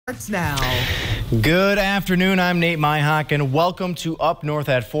Now. Good afternoon, I'm Nate Myhock, and welcome to Up North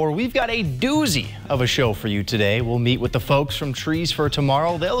at 4. We've got a doozy of a show for you today. We'll meet with the folks from Trees for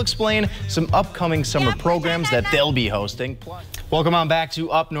Tomorrow. They'll explain some upcoming summer programs that they'll be hosting. Welcome on back to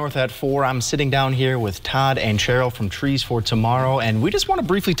Up North at 4. I'm sitting down here with Todd and Cheryl from Trees for Tomorrow, and we just want to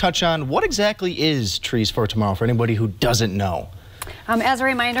briefly touch on what exactly is Trees for Tomorrow for anybody who doesn't know. As a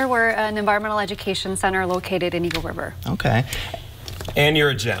reminder, we're an environmental education center located in Eagle River. Okay. And you're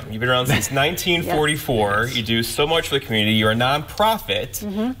a gem. You've been around since 1944. Yes. You do so much for the community. You're a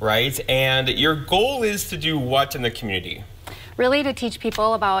nonprofit, right? And your goal is to do what in the community? Really to teach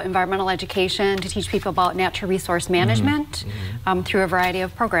people about environmental education, to teach people about natural resource management through a variety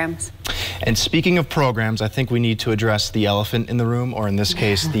of programs. And speaking of programs, I think we need to address the elephant in the room, or in this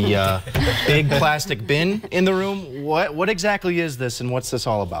case, the big plastic bin in the room. What exactly is this, and what's this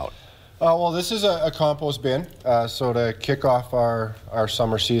all about? Well, this is a compost bin. So to kick off our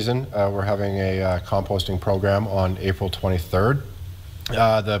summer season, we're having a composting program on April 23rd.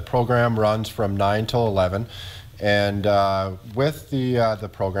 The program runs from 9 till 11. And with the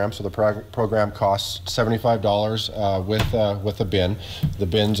program, so the program costs $75 with the bin. The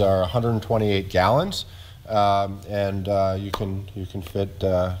bins are 128 gallons. And you can fit,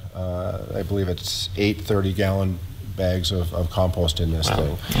 I believe it's 8 30-gallon bags of compost in this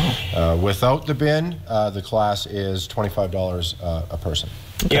thing. Without the bin, the class is $25 a person.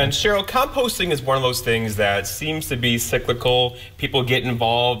 Okay. Yeah, and Cheryl, composting is one of those things that seems to be cyclical. People get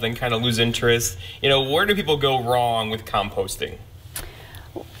involved and kind of lose interest. You know, where do people go wrong with composting?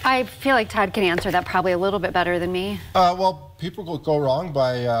 I feel like Todd can answer that probably a little bit better than me. Well, people go wrong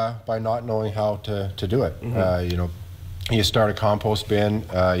by not knowing how to do it. You know, you start a compost bin,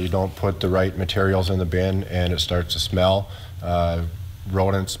 you don't put the right materials in the bin, and it starts to smell.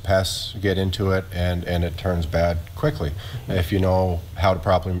 Rodents, pests get into it, and it turns bad quickly. If you know how to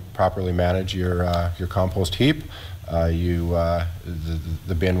properly manage your compost heap, the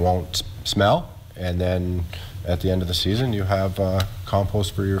bin won't smell, and then at the end of the season you have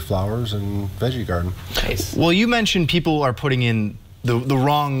compost for your flowers and veggie garden. Nice. Well, you mentioned people are putting in the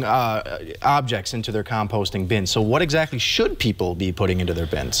wrong objects into their composting bins. So what exactly should people be putting into their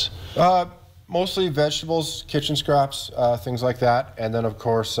bins? Mostly vegetables, kitchen scraps, things like that, and then of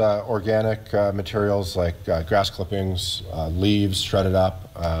course organic materials like grass clippings, leaves shredded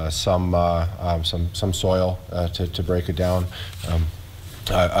up, some soil to break it down.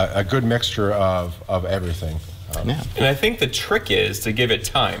 A good mixture of everything. Yeah. And I think the trick is to give it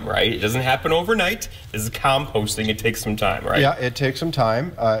time, right? It doesn't happen overnight. This is composting. It takes some time, right? Yeah, it takes some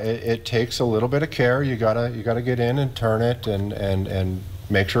time. It takes a little bit of care. You gotta get in and turn it and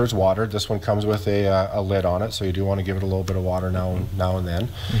make sure it's watered. This one comes with a lid on it, so you do want to give it a little bit of water now and then.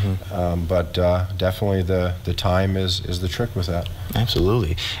 But definitely the time is the trick with that.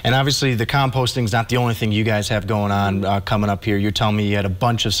 Absolutely. And obviously the composting is not the only thing you guys have going on coming up here. You're telling me you had a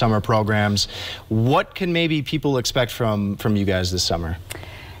bunch of summer programs. What can maybe people expect from you guys this summer?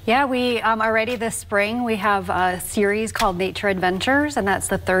 Yeah, we already this spring we have a series called Nature Adventures, and that's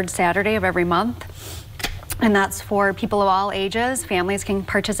the third Saturday of every month. And that's for people of all ages. Families can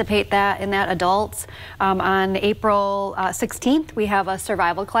participate in that, adults. On April 16th, we have a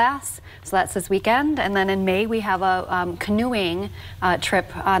survival class. So that's this weekend. And then in May, we have a canoeing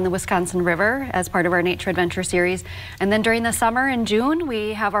trip on the Wisconsin River as part of our Nature Adventure series. And then during the summer in June,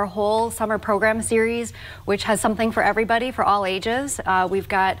 we have our whole summer program series, which has something for everybody, for all ages. We've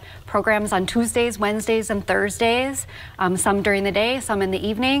got programs on Tuesdays, Wednesdays, and Thursdays, some during the day, some in the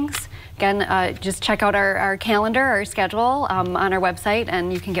evenings. Again, just check out our calendar, our schedule on our website,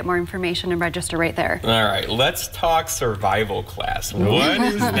 and you can get more information and register right there. All right, let's talk survival class. What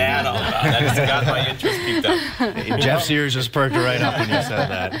is that all about? That has got my interest peaked up. Jeff's ears just perked right up when you said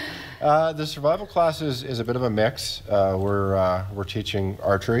that. The survival class is a bit of a mix. We're teaching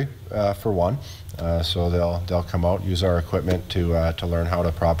archery for one, so they'll come out, use our equipment to learn how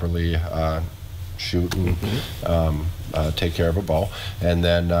to properly shoot and take care of a bow, and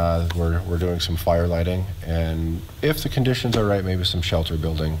then we're doing some fire lighting, and if the conditions are right, maybe some shelter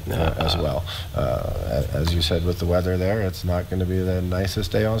building as well. As you said, with the weather there, it's not going to be the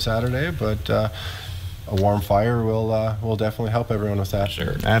nicest day on Saturday, but a warm fire will definitely help everyone with that.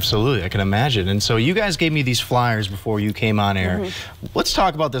 Sure. Absolutely, I can imagine. And so you guys gave me these flyers before you came on air. Let's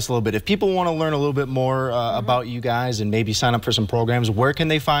talk about this a little bit. If people want to learn a little bit more about you guys and maybe sign up for some programs, where can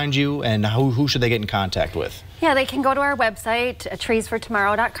they find you, and who should they get in contact with? Yeah, they can go to our website,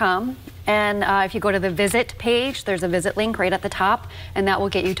 treesfortomorrow.com, And if you go to the visit page, there's a visit link right at the top, and that will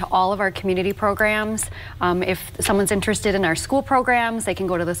get you to all of our community programs. If someone's interested in our school programs, they can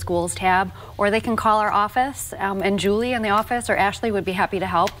go to the schools tab, or they can call our office, and Julie in the office or Ashley would be happy to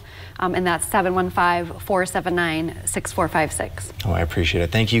help. And that's 715-479-6456. Oh, I appreciate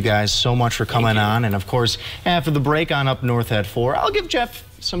it. Thank you guys so much for coming on. And of course, after the break on Up North at 4, I'll give Jeff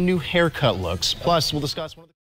some new haircut looks. Plus, we'll discuss one of the